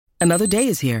Another day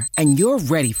is here, and you're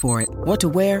ready for it. What to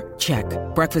wear? Check.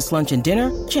 Breakfast, lunch, and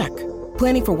dinner? Check.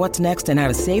 Planning for what's next and how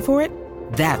to save for it?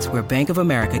 That's where Bank of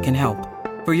America can help.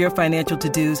 For your financial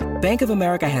to-dos, Bank of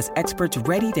America has experts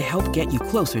ready to help get you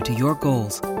closer to your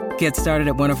goals. Get started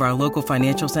at one of our local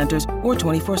financial centers or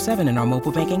 24/7 in our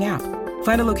mobile banking app.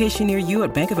 Find a location near you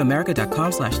at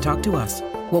bankofamerica.com/talktous.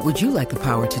 What would you like the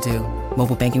power to do?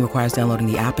 Mobile banking requires downloading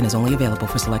the app and is only available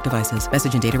for select devices.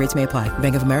 Message and data rates may apply.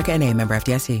 Bank of America N.A., member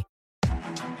FDIC.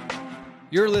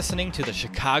 You're listening to the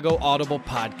Chicago Audible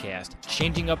podcast,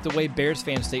 changing up the way Bears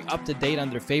fans stay up to date on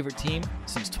their favorite team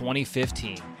since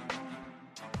 2015.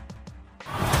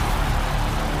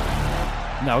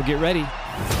 Now get ready,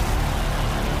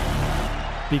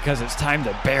 because it's time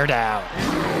to bear down.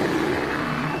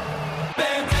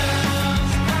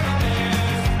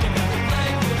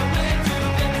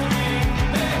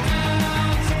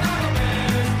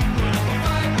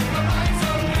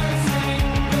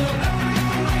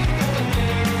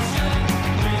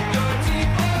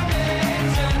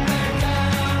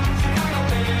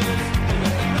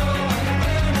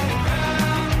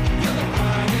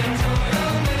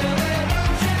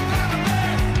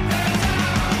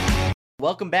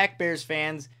 Welcome back, Bears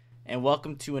fans, and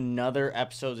welcome to another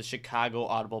episode of the Chicago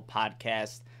Audible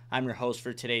podcast. I'm your host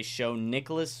for today's show,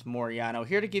 Nicholas Moreano,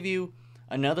 here to give you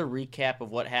another recap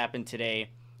of what happened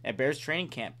today at Bears training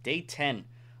camp, day 10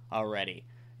 already.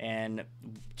 And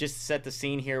just to set the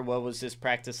scene here, what was this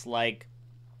practice like?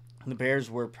 The Bears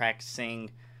were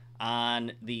practicing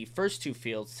on the first two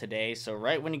fields today. So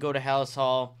right when you go to Hallis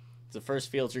Hall, it's the first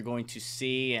fields you're going to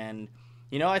see. And,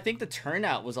 you know, I think the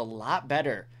turnout was a lot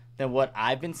better than what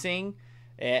I've been seeing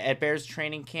at Bears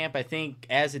training camp. I think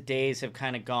as the days have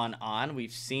kind of gone on,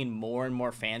 we've seen more and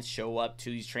more fans show up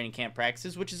to these training camp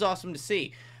practices, which is awesome to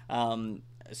see,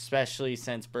 especially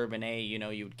since Bourbonnais, you know,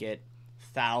 you would get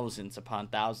thousands upon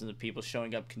thousands of people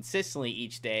showing up consistently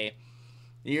each day.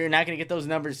 You're not going to get those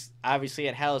numbers, obviously,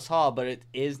 at Hallis Hall, but it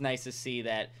is nice to see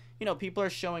that, you know, people are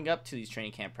showing up to these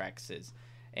training camp practices.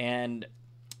 And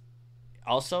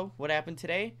also, what happened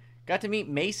today? Got to meet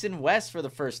Mason West for the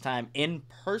first time in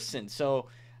person. So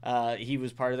he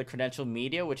was part of the credentialed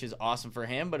media, which is awesome for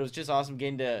him. But it was just awesome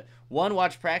getting to, one,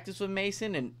 watch practice with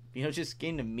Mason and, you know, just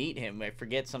getting to meet him. I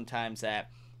forget sometimes that,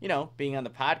 you know, being on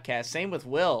the podcast. Same with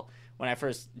Will when I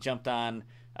first jumped on,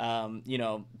 you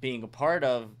know, being a part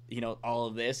of, you know, all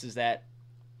of this is that,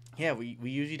 yeah, we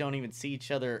usually don't even see each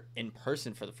other in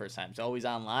person for the first time. It's always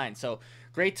online. So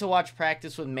great to watch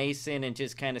practice with Mason and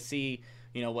just kind of see,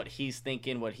 you know, what he's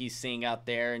thinking, what he's seeing out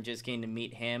there, and just getting to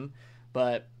meet him.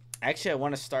 But actually, I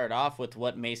want to start off with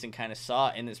what Mason kind of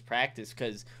saw in this practice,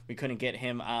 because we couldn't get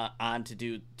him on to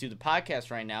do the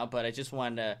podcast right now. But I just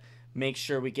wanted to make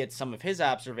sure we get some of his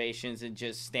observations and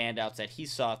just standouts that he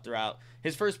saw throughout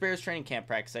his first Bears training camp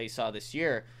practice that he saw this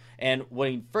year. And what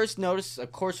he first noticed,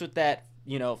 of course, with that,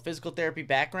 you know, physical therapy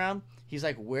background, he's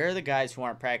like, where are the guys who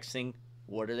aren't practicing?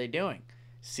 What are they doing?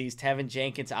 Sees Tevin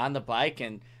Jenkins on the bike,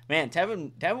 and man,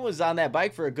 Tevin was on that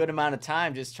bike for a good amount of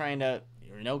time, just trying to,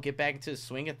 you know, get back into the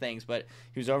swing of things. But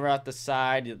he was over at the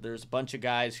side. There's a bunch of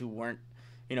guys who weren't,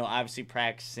 you know, obviously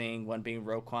practicing, one being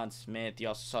Roquan Smith. You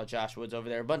also saw Josh Woods over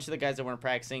there. A bunch of the guys that weren't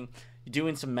practicing,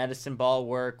 doing some medicine ball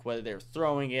work, whether they're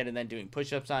throwing it and then doing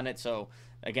push-ups on it. So,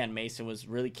 again, Mason was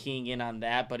really keying in on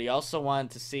that. But he also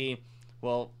wanted to see,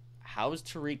 well, how is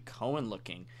Tariq Cohen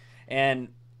looking? And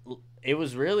it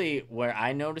was really where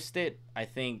I noticed it, I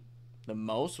think, the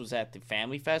most was at the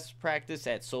Family Fest practice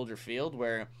at Soldier Field,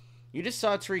 where you just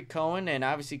saw Tariq Cohen, and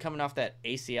obviously coming off that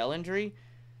ACL injury,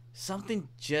 something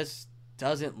just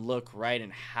doesn't look right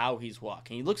in how he's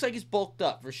walking. He looks like he's bulked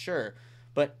up for sure,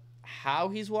 but how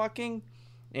he's walking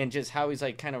and just how he's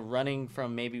like kind of running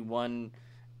from maybe one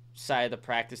side of the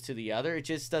practice to the other, it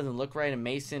just doesn't look right. And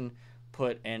Mason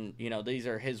put, and you know, these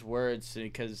are his words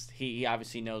because he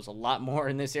obviously knows a lot more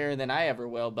in this area than I ever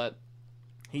will, but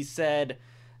he said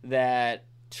that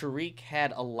Tariq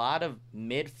had a lot of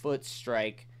mid-foot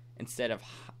strike instead of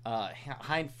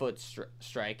hind foot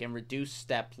strike and reduced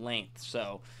step length.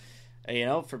 So, you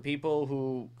know, for people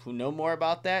who know more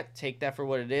about that, take that for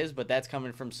what it is, but that's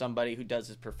coming from somebody who does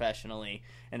this professionally,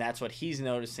 and that's what he's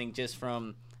noticing just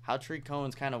from how Tariq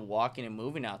Cohen's kind of walking and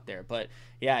moving out there. But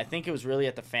yeah, I think it was really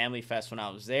at the Family Fest when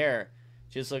I was there,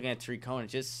 just looking at Tariq Cohen,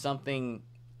 just something,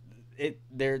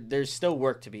 there's still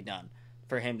work to be done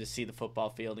for him to see the football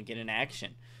field and get in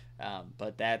action.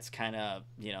 But that's kind of,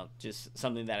 you know, just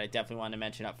something that I definitely want to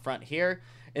mention up front here.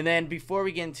 And then before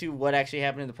we get into what actually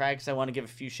happened in the practice, I want to give a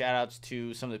few shout-outs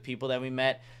to some of the people that we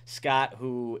met. Scott,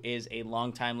 who is a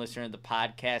longtime listener of the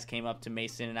podcast, came up to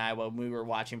Mason and I while we were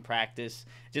watching practice.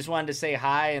 Just wanted to say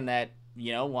hi, and that,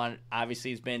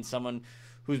 obviously he's been someone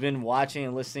who's been watching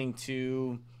and listening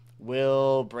to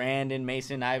Will, Brandon,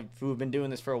 Mason, who've been doing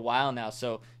this for a while now.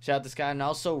 So shout out this guy. And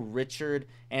also Richard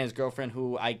and his girlfriend,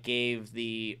 who I gave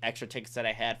the extra tickets that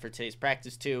I had for today's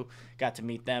practice to. Got to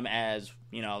meet them as,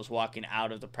 I was walking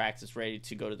out of the practice ready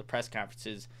to go to the press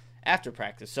conferences after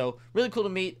practice. So really cool to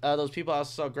meet those people. I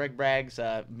also saw Greg Braggs.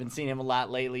 Been seeing him a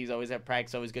lot lately. He's always at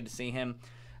practice. Always good to see him.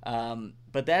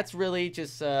 But that's really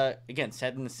just, again,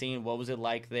 setting the scene. What was it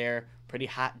like there? Pretty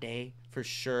hot day for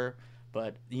sure.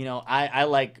 But, I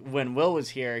like when Will was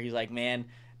here, he's like, man,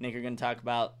 Nick, you're going to talk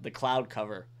about the cloud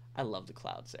cover. I love the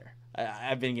clouds there.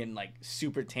 I've been getting like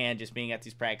super tan just being at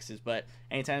these practices. But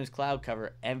anytime there's cloud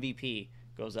cover, MVP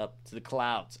goes up to the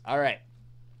clouds. All right.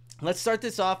 Let's start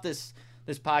this off, this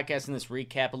podcast and this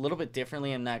recap a little bit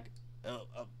differently. I'm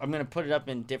going to put it up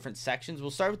in different sections.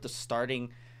 We'll start with the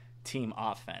starting team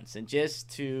offense. And just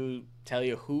to tell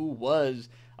you who was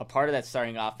a part of that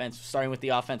starting offense, starting with the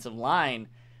offensive line.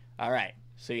 All right,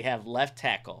 so you have left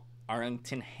tackle,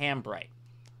 Arlington Hambright.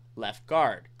 Left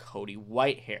guard, Cody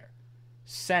Whitehair.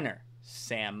 Center,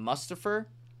 Sam Mustafer.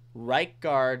 Right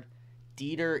guard,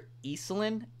 Dieter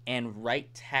Easelin. And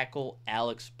right tackle,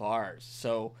 Alex Bars.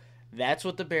 So that's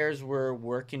what the Bears were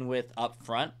working with up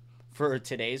front for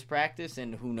today's practice,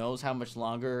 and who knows how much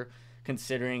longer,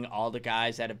 considering all the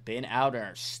guys that have been out and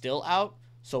are still out.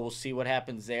 So we'll see what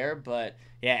happens there. But,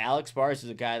 yeah, Alex Bars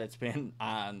is a guy that's been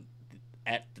on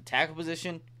at the tackle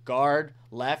position, guard,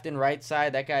 left and right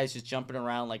side. That guy is just jumping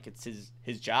around like it's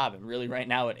his job. And really right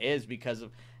now it is, because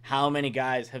of how many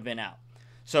guys have been out.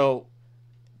 So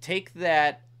take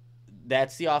that.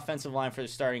 That's the offensive line for the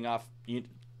starting off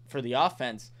for the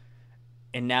offense.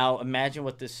 And now imagine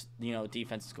what this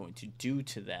defense is going to do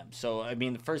to them. So, I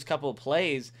mean, the first couple of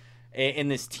plays in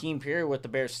this team period, what the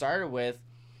Bears started with,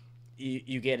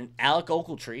 you get an Alec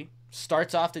Ogletree,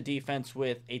 starts off the defense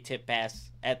with a tip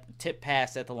pass at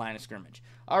the line of scrimmage.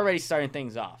 Already starting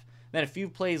things off. Then a few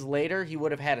plays later, he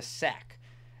would have had a sack.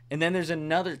 And then there's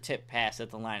another tip pass at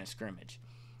the line of scrimmage.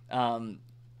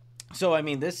 So, I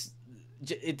mean,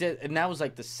 and that was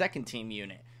like the second team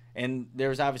unit. And there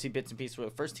was obviously bits and pieces where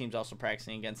the first team's also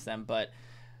practicing against them. But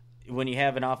when you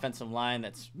have an offensive line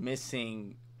that's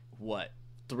missing,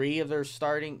 three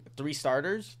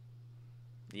starters?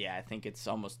 Yeah, I think it's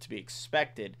almost to be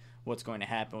expected what's going to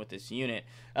happen with this unit.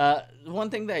 One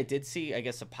thing that I did see, I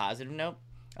guess a positive note,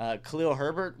 Khalil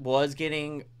Herbert was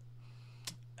getting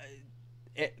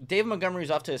David Montgomery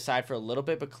was off to the side for a little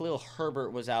bit, but Khalil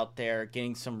Herbert was out there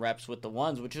getting some reps with the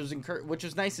ones, which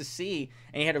was nice to see.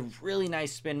 And he had a really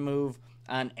nice spin move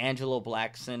on Angelo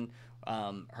Blackson.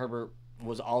 Herbert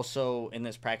was also in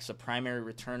this practice a primary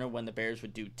returner when the Bears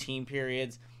would do team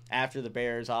periods. After the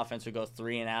Bears offense would go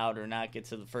 3 and out or not get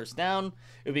to the first down,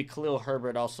 it would be Khalil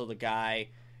Herbert also the guy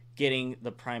getting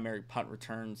the primary punt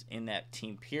returns in that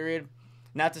team period.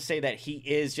 Not to say that he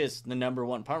is just the number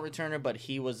one punt returner, but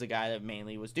he was the guy that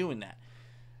mainly was doing that.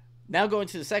 Now going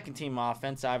to the second team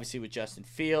offense, obviously with Justin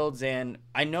Fields, and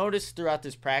I noticed throughout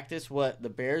this practice what the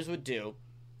Bears would do.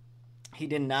 He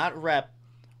did not rep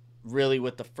really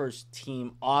with the first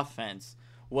team offense.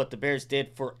 What the Bears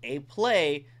did for a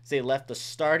play is they left the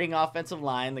starting offensive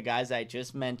line, the guys I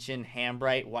just mentioned,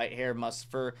 Hambright, Whitehair,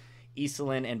 Mustafer,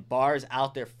 Easelin, and Bars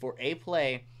out there for a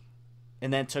play,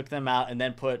 and then took them out and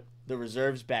then put the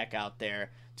reserves back out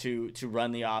there to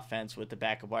run the offense with the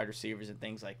backup wide receivers and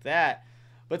things like that.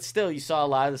 But still, you saw a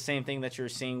lot of the same thing that you were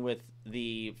seeing with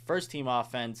the first team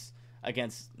offense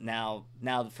against now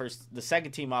the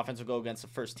second team offense will go against the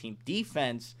first team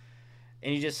defense,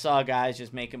 and you just saw guys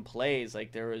just making plays.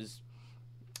 Like there was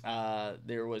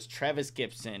Travis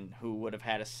Gibson who would have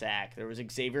had a sack. There was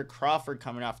Xavier Crawford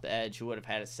coming off the edge who would have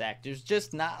had a sack. There's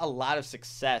just not a lot of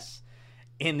success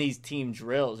in these team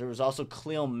drills. There was also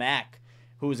Khalil Mack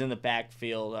who was in the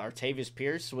backfield. Artavius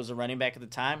Pierce was a running back at the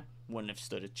time. Wouldn't have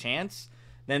stood a chance.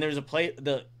 Then there's a play,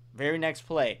 the very next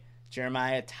play,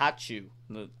 Jeremiah Tachu,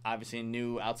 obviously a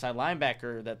new outside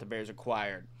linebacker that the Bears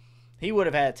acquired. He would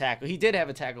have had a tackle. He did have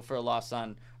a tackle for a loss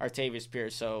on Artavius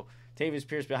Pierce. So Artavius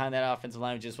Pierce behind that offensive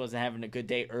line just wasn't having a good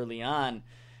day early on.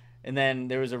 And then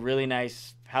there was a really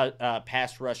nice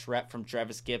pass rush rep from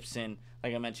Travis Gibson,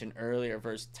 like I mentioned earlier,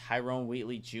 versus Tyrone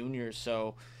Wheatley Jr.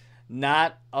 So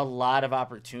not a lot of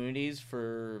opportunities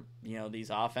for these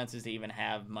offenses to even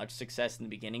have much success in the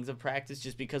beginnings of practice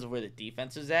just because of where the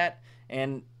defense is at.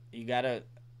 And you got to,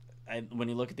 when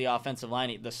you look at the offensive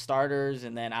line, the starters,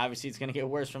 and then obviously it's going to get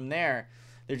worse from there,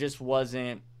 there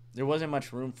wasn't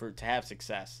much room to have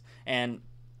success. And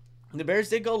the Bears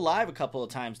did go live a couple of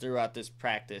times throughout this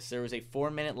practice. There was a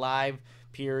 4-minute live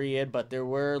period, but there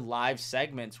were live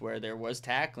segments where there was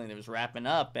tackling, there was wrapping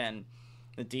up, and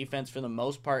The defense, for the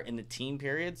most part, in the team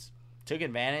periods, took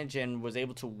advantage and was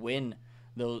able to win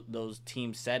those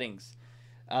team settings.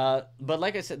 But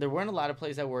like I said, there weren't a lot of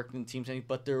plays that worked in team settings,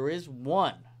 but there is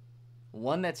one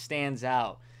that stands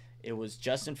out. It was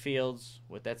Justin Fields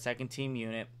with that second team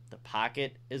unit. The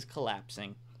pocket is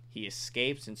collapsing. He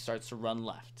escapes and starts to run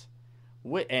left.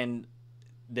 And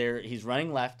he's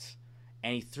running left,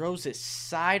 and he throws this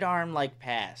sidearm-like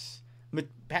pass.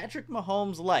 Patrick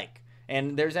Mahomes-like.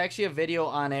 And there's actually a video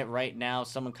on it right now.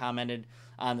 Someone commented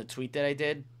on the tweet that I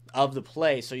did of the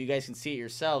play, so you guys can see it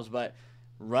yourselves. But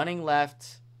running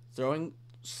left, throwing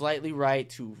slightly right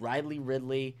to Riley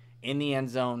Ridley in the end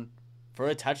zone for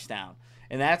a touchdown.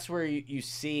 And that's where you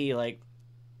see like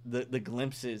the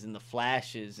glimpses and the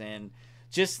flashes and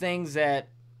just things that,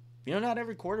 not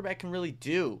every quarterback can really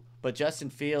do. But Justin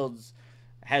Fields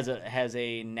has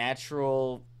a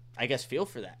natural, I guess, feel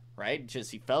for that, right? Just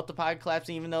he felt the pocket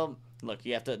collapsing, even though, look,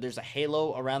 there's a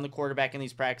halo around the quarterback in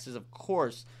these practices, of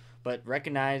course, but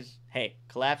recognize, hey,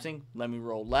 collapsing, let me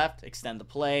roll left, extend the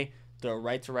play, throw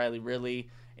right to Riley Ridley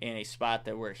in a spot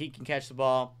where he can catch the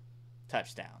ball,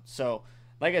 touchdown. So,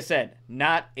 like I said,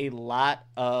 not a lot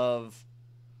of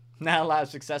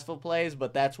successful plays,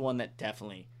 but that's one that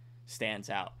definitely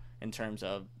stands out in terms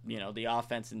of, the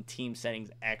offense and team settings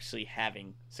actually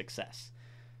having success.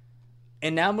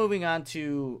 And now moving on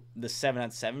to the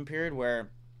 7-on-7 period where,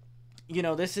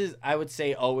 this is, I would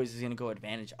say, always is going to go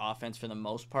advantage offense for the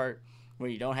most part, where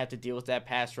you don't have to deal with that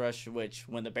pass rush, which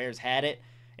when the Bears had it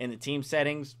in the team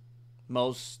settings,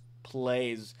 most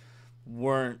plays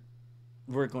weren't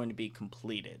going to be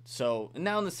completed. So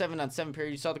now in the 7-on-7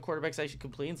 period, you saw the quarterbacks actually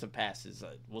completing some passes.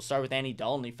 We'll start with Andy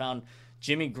Dalton. He found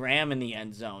Jimmy Graham in the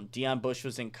end zone. Deion Bush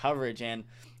was in coverage, and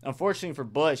unfortunately for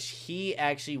Bush, he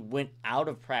actually went out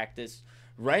of practice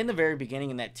right in the very beginning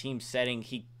in that team setting.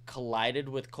 He collided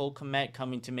with Cole Kmet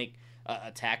coming to make a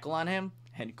tackle on him,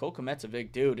 and Cole Kmet's a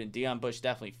big dude, and Deion Bush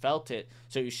definitely felt it.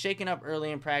 So he was shaken up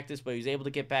early in practice, but he was able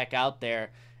to get back out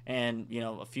there, and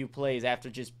a few plays after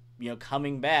just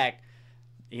coming back,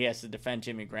 he has to defend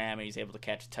Jimmy Graham, and he's able to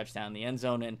catch a touchdown in the end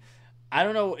zone. And I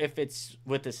don't know if it's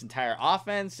with this entire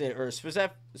offense or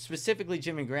specifically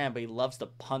Jimmy Graham, but he loves to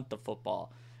punt the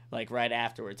football like right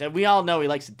afterwards. And we all know he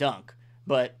likes to dunk,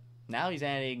 but now he's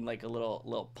adding like a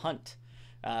little punt,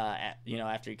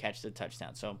 after he catches a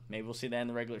touchdown. So maybe we'll see that in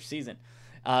the regular season.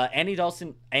 Andy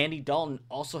Dalton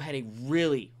also had a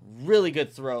really, really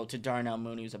good throw to Darnell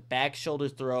Mooney. It was a back shoulder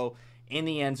throw in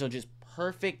the end zone, just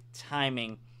perfect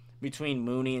timing between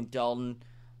Mooney and Dalton.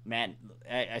 Matt,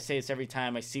 I say this every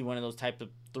time I see one of those type of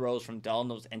throws from Dalton,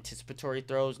 those anticipatory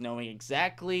throws, knowing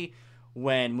exactly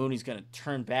when Mooney's going to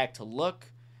turn back to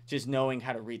look, just knowing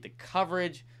how to read the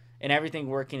coverage and everything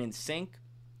working in sync.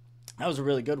 That was a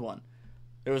really good one.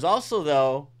 There was also,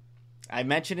 though, I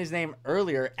mentioned his name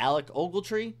earlier, Alec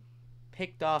Ogletree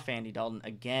picked off Andy Dalton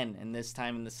again, and this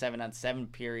time in the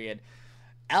 7-on-7 period.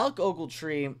 Alec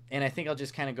Ogletree, and I think I'll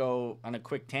just kind of go on a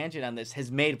quick tangent on this,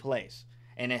 has made plays.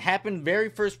 And it happened very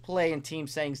first play in team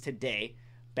settings today,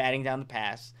 batting down the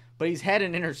pass. But he's had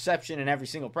an interception in every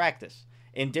single practice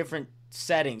in different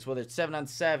settings, whether it's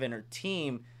 7-on-7 or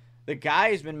team. The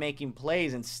guy has been making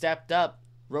plays and stepped up.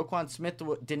 Roquan Smith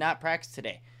did not practice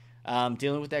today,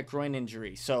 dealing with that groin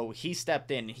injury. So he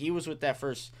stepped in. He was with that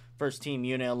first team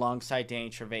unit alongside Danny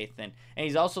Trevathan. And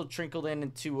he's also trickled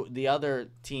into the other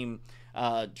team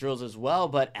drills as well.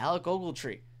 But Alec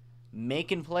Ogletree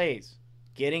making plays,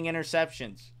 getting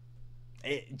interceptions.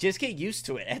 Just get used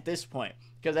to it at this point,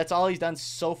 because that's all he's done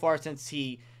so far since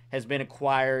he has been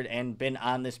acquired and been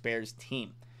on this Bears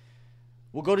team.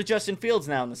 We'll go to Justin Fields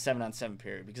now in the 7-on-7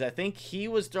 period, because I think he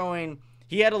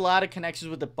had a lot of connections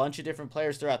with a bunch of different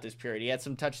players throughout this period. He had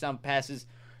some touchdown passes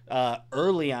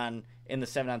early on in the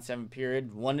 7-on-7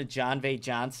 period, one to John Vay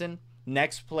Johnson.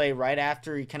 Next play, right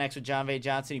after he connects with John Vay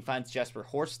Johnson, he finds Jesper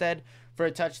Horsted for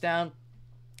a touchdown.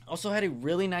 Also had a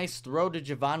really nice throw to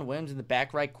Javon Wims in the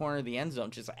back right corner of the end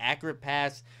zone. Just an accurate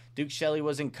pass. Duke Shelley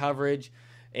was in coverage,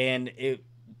 and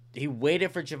he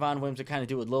waited for Javon Wims to kind of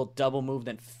do a little double move,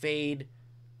 then fade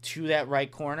to that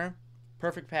right corner.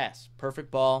 Perfect pass.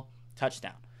 Perfect ball.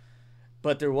 Touchdown.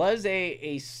 But there was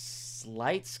a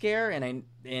slight scare, and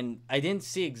I didn't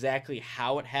see exactly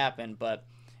how it happened, but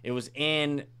it was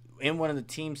in one of the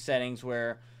team settings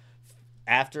where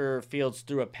after Fields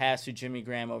threw a pass to Jimmy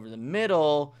Graham over the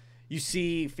middle, you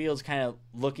see Fields kind of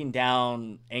looking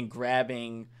down and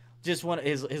grabbing just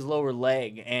his lower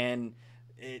leg, and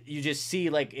you just see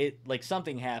like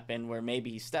something happened where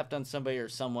maybe he stepped on somebody or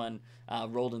someone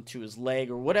rolled into his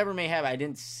leg or whatever may happen. I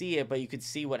didn't see it, but you could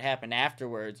see what happened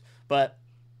afterwards. But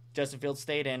Justin Fields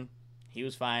stayed in. He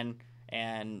was fine,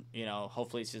 And,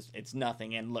 hopefully it's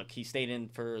nothing. And look, he stayed in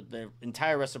for the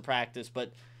entire rest of practice,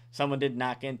 but someone did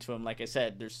knock into him. Like I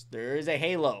said, there is a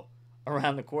halo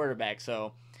around the quarterback.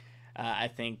 So I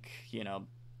think,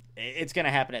 it's going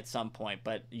to happen at some point,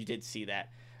 but you did see that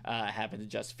happen to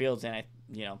Justin Fields, and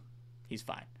he's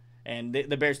fine. And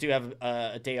the Bears do have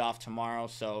a day off tomorrow,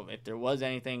 so if there was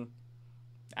anything,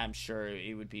 I'm sure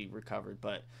it would be recovered.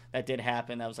 But that did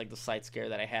happen. That was like the slight scare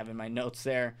that I have in my notes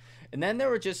there. And then there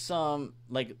were just some,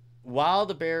 while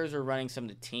the Bears are running some of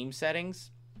the team settings,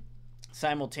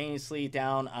 simultaneously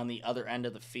down on the other end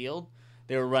of the field,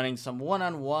 they were running some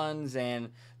one-on-ones, and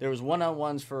there was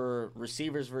one-on-ones for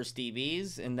receivers versus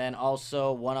DBs, and then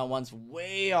also one-on-ones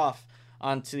way off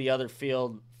onto the other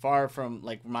field, far from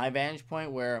my vantage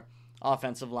point, where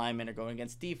offensive linemen are going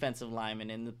against defensive linemen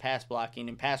in the pass blocking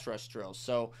and pass rush drills.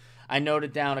 So I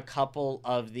noted down a couple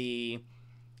of the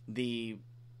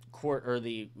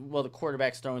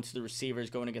quarterbacks throwing to the receivers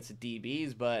going against the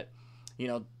DBs, but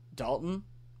Dalton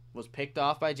was picked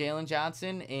off by Jalen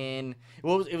Johnson in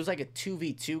it was like a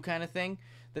 2v2 kind of thing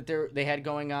that they had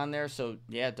going on there. So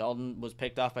yeah, Dalton was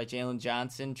picked off by Jalen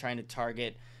Johnson trying to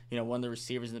target one of the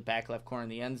receivers in the back left corner in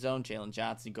the end zone. Jalen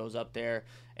Johnson goes up there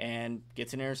and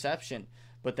gets an interception.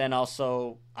 But then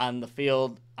also on the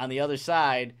field on the other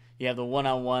side, you have the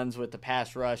one-on-ones with the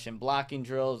pass rush and blocking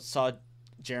drills. Saw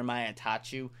Jeremiah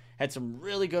Tachu had some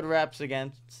really good reps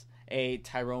against a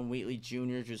Tyrone Wheatley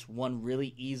Jr. Just won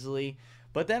really easily.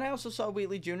 But then I also saw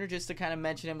Wheatley Jr., just to kind of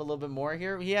mention him a little bit more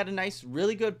here. He had a nice,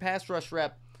 really good pass rush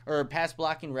rep, or pass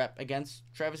blocking rep against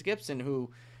Travis Gibson,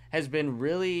 who has been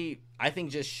really, I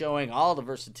think, just showing all the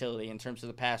versatility in terms of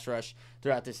the pass rush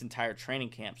throughout this entire training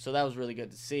camp. So that was really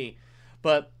good to see.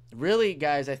 But really,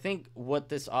 guys, I think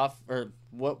what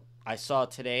I saw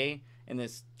today in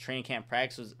this training camp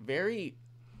practice was very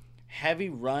heavy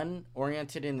run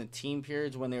oriented in the team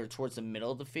periods when they were towards the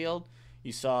middle of the field.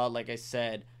 You saw, like I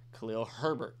said, Khalil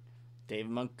Herbert,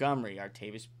 David Montgomery,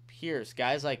 Artavis Pierce,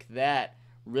 guys like that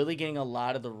really getting a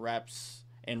lot of the reps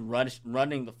and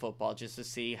running the football just to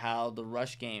see how the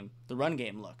run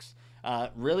game looks.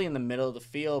 Really in the middle of the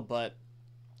field, but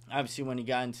obviously when you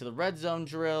got into the red zone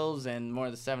drills and more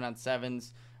of the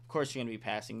 7-on-7s, of course you're going to be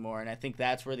passing more. And I think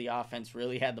that's where the offense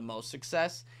really had the most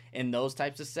success in those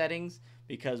types of settings,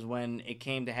 because when it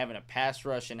came to having a pass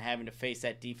rush and having to face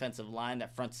that defensive line,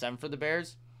 that front seven for the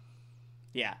Bears,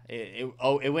 yeah,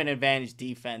 it went advantage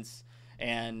defense,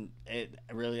 and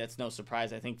that's no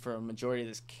surprise. I think for a majority of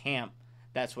this camp,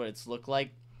 that's what it's looked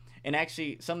like. And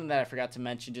actually, something that I forgot to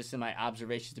mention just in my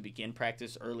observations to begin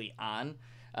practice early on,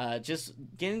 just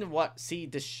getting to see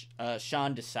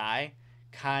Sean Desai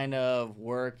kind of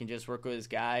work with his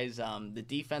guys. The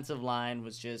defensive line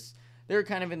was they were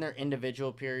kind of in their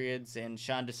individual periods, and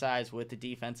Sean Desai is with the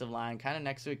defensive line, kind of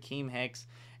next to Akeem Hicks,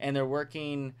 and they're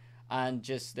working on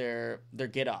just their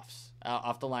get-offs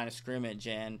off the line of scrimmage.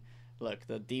 And look,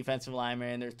 the defensive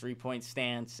linemen in their 3-point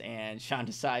stance, and Sean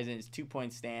Desai in his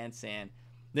 2-point stance, and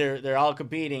they're all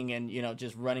competing and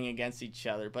just running against each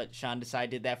other. But Sean Desai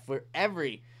did that for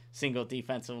every single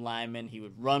defensive lineman. He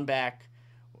would run back,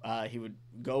 he would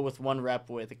go with one rep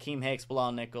with Akeem Hicks,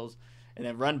 Bilal Nichols, and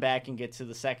then run back and get to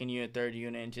the second unit, third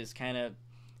unit, and just kind of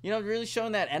really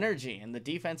showing that energy. And the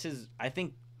defense is, I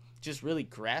think, just really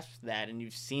grasped that, and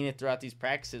you've seen it throughout these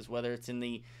practices, whether it's in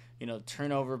the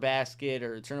turnover basket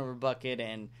or turnover bucket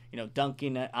and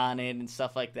dunking on it and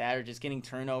stuff like that, or just getting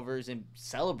turnovers and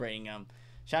celebrating them.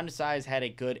 Sean Desai has had a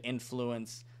good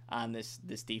influence on this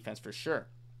defense for sure.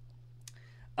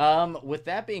 With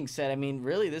that being said, I mean,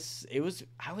 really it was,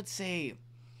 I would say,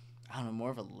 I don't know,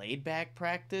 more of a laid back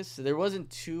practice. There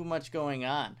wasn't too much going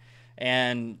on,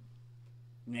 and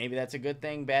maybe that's a good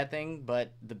thing, bad thing,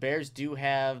 but the Bears do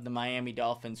have the Miami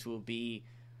Dolphins, who will be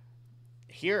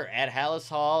here at Hallis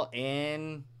Hall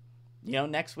in,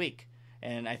 next week.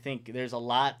 And I think there's a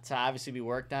lot to obviously be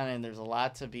worked on, and there's a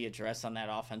lot to be addressed on that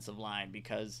offensive line,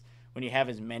 because when you have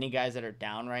as many guys that are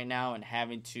down right now and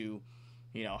having to,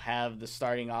 have the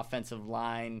starting offensive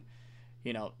line,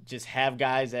 just have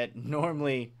guys that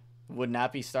normally would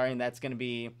not be starting, that's going to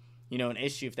be, an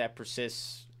issue if that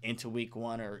persists into week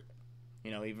one or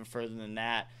even further than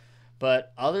that.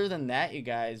 But other than that, you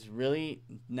guys, really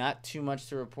not too much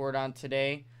to report on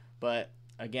today. But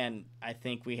again, I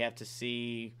think we have to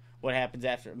see what happens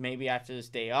after this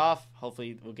day off.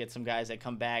 Hopefully we'll get some guys that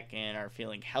come back and are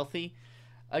feeling healthy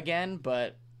again.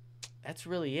 But that's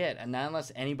really it. And not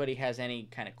unless anybody has any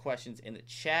kind of questions in the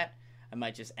chat, I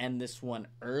might just end this one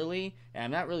early. And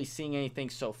I'm not really seeing anything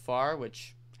so far,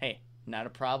 which, hey, not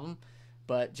a problem.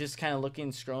 But just kind of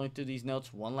scrolling through these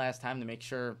notes one last time to make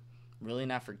sure I'm really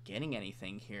not forgetting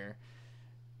anything here.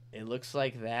 it looks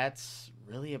like that's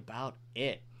really about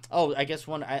it. Oh, I guess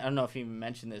I don't know if you even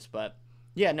mentioned this, but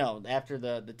yeah, no, after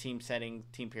the team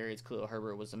periods, Khalil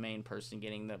Herbert was the main person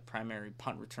getting the primary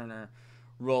punt returner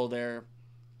role there.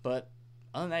 But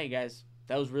other than that, you guys,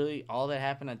 that was really all that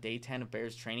happened on day 10 of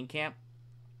Bears training camp.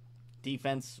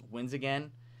 Defense wins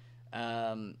again.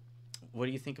 What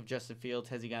do you think of Justin Fields?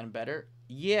 Has he gotten better?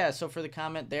 Yeah, so for the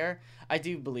comment there, I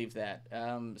do believe that.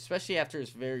 Especially after his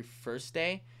very first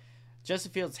day,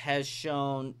 Justin Fields has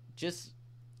shown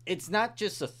it's not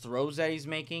just the throws that he's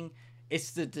making,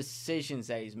 it's the decisions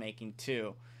that he's making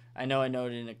too. I know I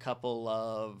noted in a couple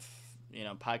of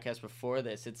podcasts before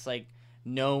this, it's like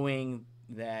knowing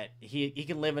that he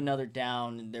can live another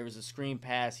down, and there was a screen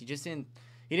pass. He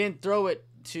didn't throw it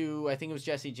to, I think it was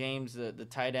Jesse James, the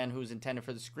tight end who was intended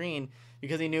for the screen,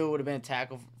 because he knew it would have been a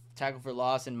tackle for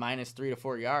loss and minus 3 to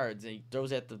 4 yards. And he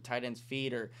throws it at the tight end's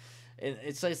feet, or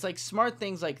it's like smart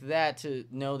things like that to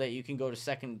know that you can go to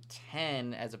 2nd and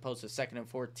 10 as opposed to 2nd and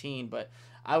 14. But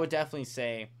I would definitely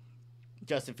say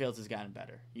Justin Fields has gotten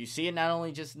better. You see it not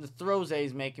only just in the throws that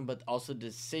he's making, but also the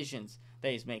decisions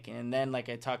that he's making. And then, like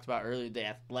I talked about earlier, the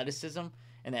athleticism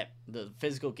and the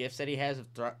physical gifts that he has of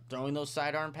throwing those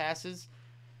sidearm passes.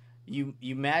 You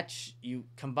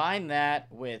combine that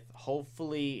with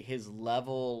hopefully his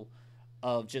level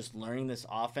of just learning this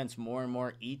offense more and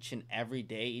more each and every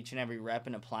day, each and every rep,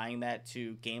 and applying that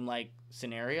to game-like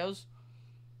scenarios,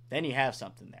 then you have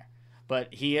something there.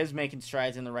 But he is making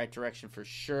strides in the right direction for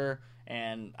sure,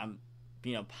 and I'm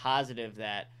positive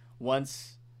that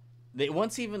once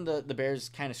even the Bears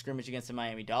kind of scrimmage against the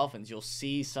Miami Dolphins, you'll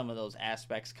see some of those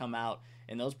aspects come out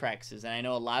in those practices, and I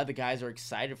know a lot of the guys are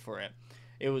excited for it.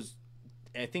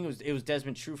 I think it was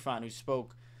Desmond Trufant who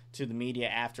spoke to the media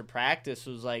after practice,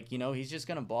 was like, he's just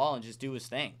going to ball and just do his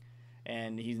thing.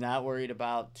 And he's not worried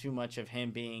about too much of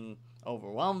him being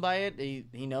overwhelmed by it.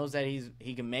 He knows that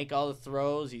he can make all the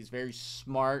throws. He's very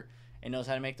smart and knows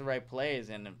how to make the right plays.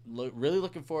 And really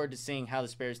looking forward to seeing how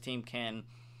the Bears team can,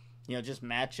 just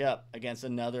match up against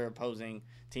another opposing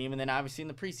team. And then obviously in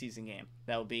the preseason game,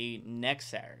 that will be next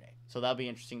Saturday. So that'll be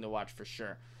interesting to watch for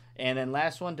sure. And then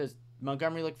last one, does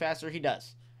Montgomery look faster? He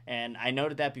does. And I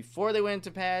noted that before they went into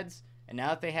pads, and now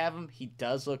that they have him, he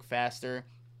does look faster.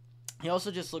 He also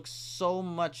just looks so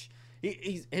much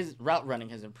his route running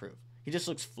has improved. He just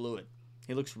looks fluid.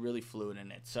 He looks really fluid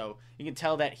in it. So you can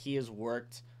tell that he has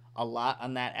worked a lot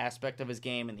on that aspect of his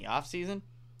game in the offseason,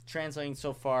 translating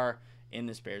so far in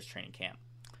this Bears training camp.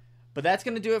 But that's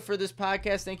going to do it for this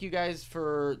podcast. Thank you guys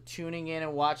for tuning in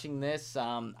and watching this.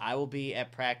 I will be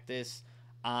at practice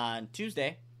on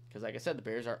Tuesday, because like I said, the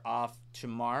Bears are off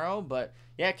tomorrow. But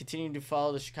yeah, continue to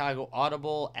follow the Chicago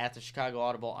Audible at the Chicago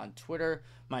Audible on Twitter.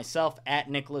 Myself at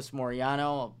Nicholas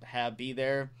Moreano. I'll be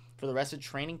there for the rest of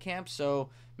training camp. So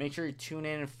make sure you tune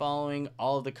in and following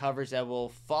all of the coverage that will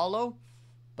follow.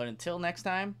 But until next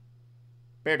time,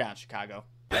 bear down, Chicago.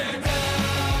 Bear down!